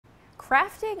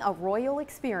crafting a royal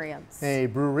experience. A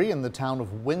brewery in the town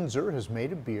of Windsor has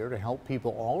made a beer to help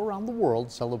people all around the world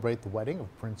celebrate the wedding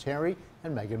of Prince Harry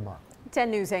and Meghan Markle.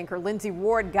 10 News anchor Lindsay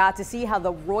Ward got to see how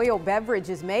the royal beverage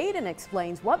is made and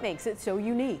explains what makes it so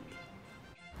unique.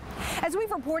 As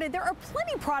we've reported, there are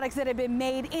plenty of products that have been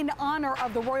made in honor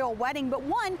of the royal wedding, but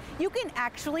one you can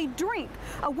actually drink.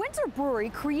 A Windsor brewery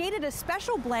created a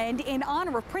special blend in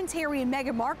honor of Prince Harry and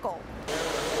Meghan Markle.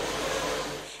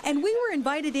 And we were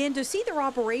invited in to see their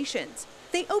operations.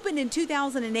 They opened in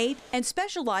 2008 and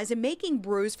specialize in making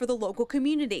brews for the local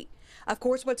community. Of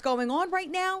course, what's going on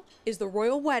right now is the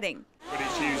royal wedding. But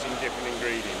it's using different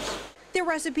ingredients. Their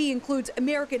recipe includes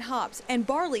American hops and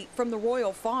barley from the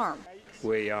royal farm.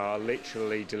 We are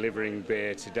literally delivering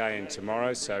beer today and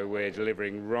tomorrow, so we're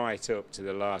delivering right up to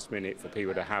the last minute for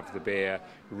people to have the beer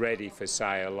ready for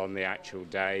sale on the actual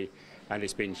day, and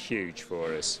it's been huge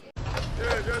for us.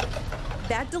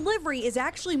 That delivery is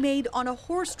actually made on a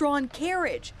horse-drawn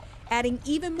carriage, adding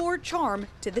even more charm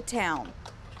to the town.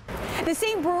 The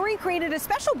same brewery created a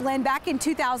special blend back in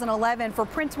 2011 for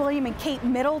Prince William and Kate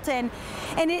Middleton,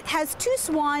 and it has two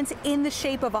swans in the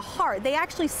shape of a heart. They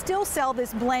actually still sell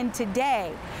this blend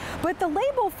today. But the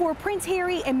label for Prince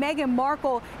Harry and Meghan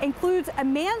Markle includes a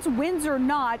man's Windsor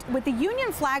knot with the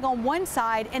Union flag on one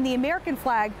side and the American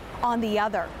flag on the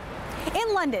other.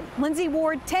 In London, Lindsay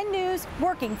Ward, 10 News,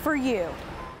 working for you.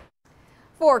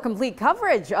 For complete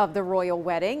coverage of the royal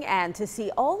wedding and to see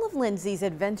all of Lindsay's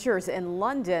adventures in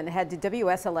London, head to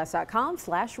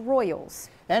WSLS.com/royals.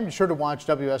 And be sure to watch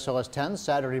WSLS 10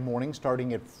 Saturday morning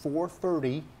starting at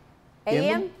 4:30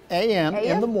 a.m.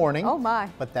 in the morning. Oh my.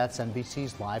 But that's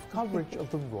NBC's live coverage of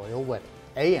the royal wedding.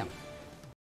 AM.